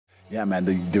Yeah, man,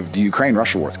 the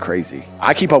Ukraine-Russia war is crazy.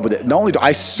 I keep up with it. Not only do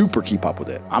I super keep up with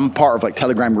it, I'm part of like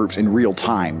Telegram groups in real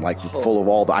time, like full of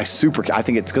all the, I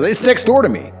think it's because it's next door to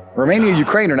me. Romania and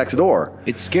Ukraine are next door.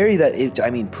 It's scary that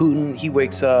Putin, he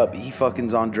wakes up, he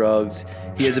fucking's on drugs,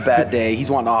 he has a bad day,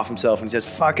 he's wanting to off himself, and he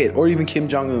says, fuck it. Or even Kim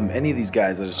Jong-un, any of these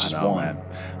guys that is just one. Man.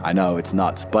 I know, it's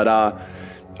nuts. But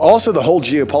also the whole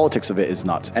geopolitics of it is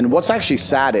nuts. And what's actually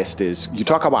saddest is, you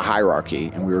talk about hierarchy,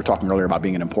 and we were talking earlier about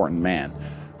being an important man.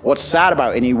 What's sad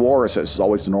about any war is it's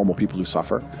always the normal people who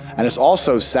suffer. And it's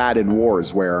also sad in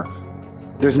wars where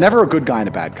there's never a good guy and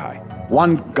a bad guy.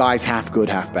 One guy's half good,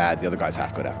 half bad. The other guy's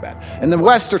half good, half bad. In the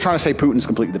West, they're trying to say Putin's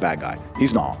completely the bad guy.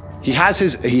 He's not. He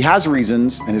has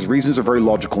reasons, and his reasons are very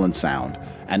logical and sound.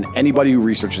 And anybody who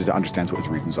researches it understands what his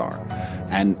reasons are.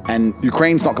 And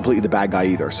Ukraine's not completely the bad guy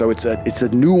either. So it's a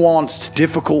nuanced,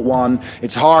 difficult one.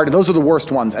 It's hard. And those are the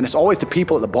worst ones. And it's always the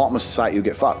people at the bottom of society who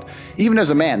get fucked. Even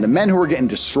as a man, the men who are getting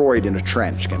destroyed in a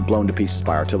trench, getting blown to pieces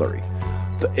by artillery.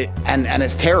 And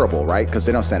it's terrible, right? Because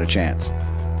they don't stand a chance.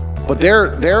 But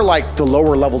they're like the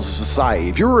lower levels of society.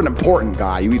 If you're an important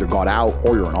guy, you either got out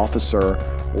or you're an officer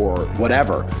or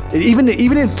whatever. Even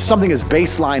if something as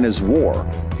baseline as war,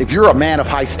 if you're a man of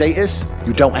high status,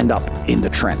 you don't end up in the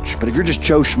trench. But if you're just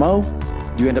Joe Schmo,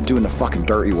 you end up doing the fucking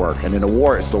dirty work. And in a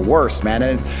war, it's the worst, man.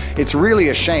 And it's really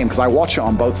a shame because I watch it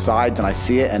on both sides and I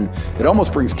see it and it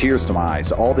almost brings tears to my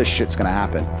eyes. All this shit's gonna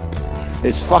happen.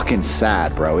 It's fucking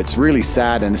sad, bro. It's really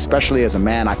sad, and especially as a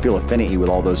man, I feel affinity with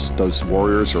all those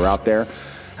warriors who are out there,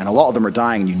 and a lot of them are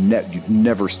dying, and you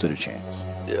never stood a chance.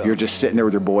 Yeah. You're just sitting there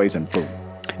with your boys, and boom.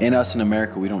 And us in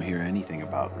America, we don't hear anything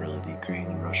about really the Ukraine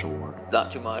and Russia war.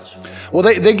 Not too much. Well,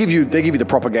 they give you the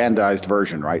propagandized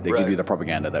version, right? They give you the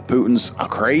propaganda that Putin's a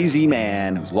crazy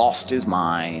man who's lost his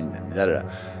mind, and da-da-da.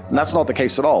 And that's not the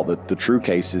case at all. The true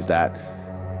case is that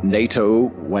NATO,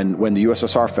 when the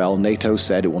USSR fell, NATO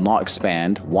said it will not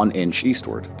expand 1 inch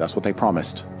eastward. That's what they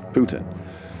promised Putin.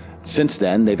 Since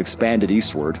then, they've expanded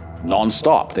eastward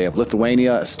non-stop. They have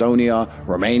Lithuania, Estonia,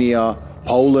 Romania,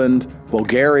 Poland,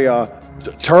 Bulgaria,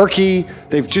 Turkey.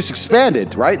 They've just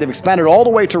expanded, right? They've expanded all the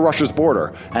way to Russia's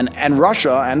border. And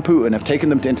Russia and Putin have taken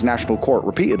them to international court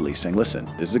repeatedly, saying, listen,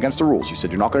 this is against the rules. You said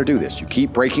you're not going to do this. You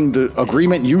keep breaking the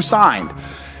agreement you signed.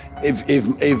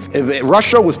 If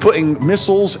Russia was putting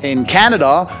missiles in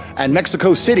Canada and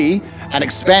Mexico City and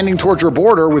expanding towards your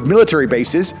border with military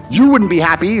bases, you wouldn't be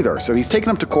happy either. So he's taken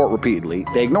them to court repeatedly.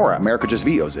 They ignore it. America just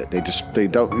vetoes it. They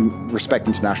don't respect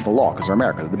international law because they're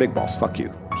America. They're the big boss. Fuck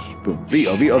you. Boom.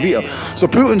 Veto, veto, veto. So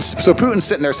Putin's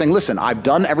sitting there saying, listen, I've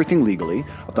done everything legally.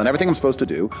 I've done everything I'm supposed to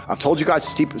do. I've told you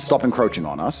guys to stop encroaching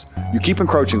on us. You keep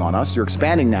encroaching on us. You're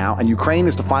expanding now, and Ukraine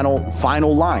is the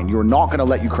final line. You're not going to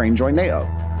let Ukraine join NATO.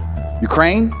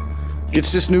 Ukraine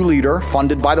gets this new leader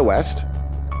funded by the West,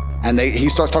 and he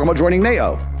starts talking about joining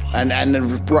NATO. And then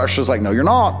Russia's like, no, you're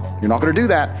not. You're not going to do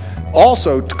that.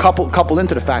 Also, to couple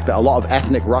into the fact that a lot of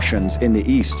ethnic Russians in the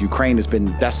East, Ukraine has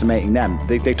been decimating them.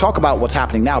 They talk about what's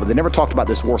happening now, but they never talked about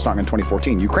this war starting in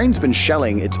 2014. Ukraine's been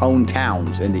shelling its own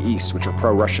towns in the East, which are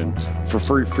pro-Russian,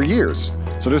 for years.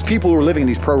 So there's people who are living in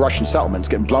these pro-Russian settlements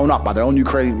getting blown up by their own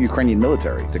Ukrainian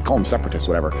military. They call them separatists,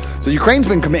 whatever. So Ukraine's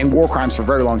been committing war crimes for a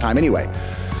very long time anyway.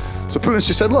 So Putin's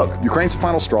just said, look, Ukraine's the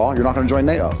final straw. You're not going to join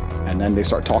NATO. And then they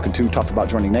start talking too tough about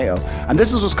joining NATO. And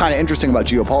this is what's kind of interesting about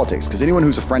geopolitics, because anyone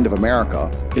who's a friend of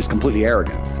America is completely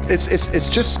arrogant. It's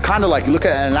just kind of like, you look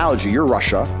at an analogy. You're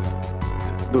Russia.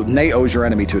 NATO is your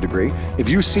enemy to a degree. If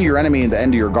you see your enemy in the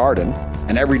end of your garden,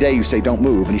 and every day you say, don't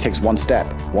move, and he takes one step,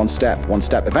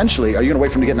 eventually, are you going to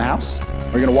wait for him to get in the house? Or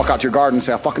are you going to walk out to your garden and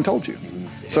say, I fucking told you?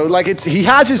 So like he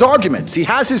has his arguments, he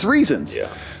has his reasons. Yeah.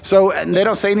 So, and they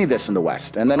don't say any of this in the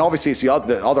West. And then obviously the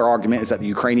other argument is that the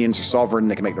Ukrainians are sovereign,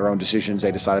 they can make their own decisions,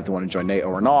 they decide if they want to join NATO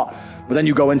or not. But then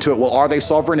you go into it, well, are they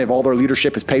sovereign if all their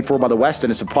leadership is paid for by the West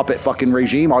and it's a puppet fucking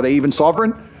regime? Are they even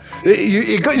sovereign?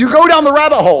 You go down the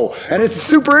rabbit hole, and it's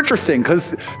super interesting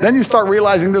because then you start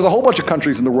realizing there's a whole bunch of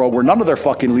countries in the world where none of their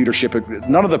fucking leadership,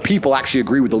 none of the people actually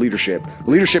agree with the leadership.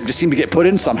 The leadership just seem to get put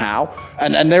in somehow,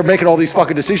 and they're making all these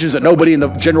fucking decisions that nobody in the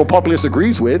general populace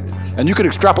agrees with, and you could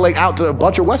extrapolate out to a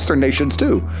bunch of Western nations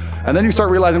too. And then you start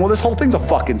realizing, well, this whole thing's a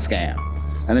fucking scam.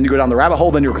 And then you go down the rabbit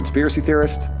hole, then you're a conspiracy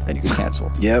theorist, then you get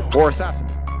canceled. Yep. Or assassin.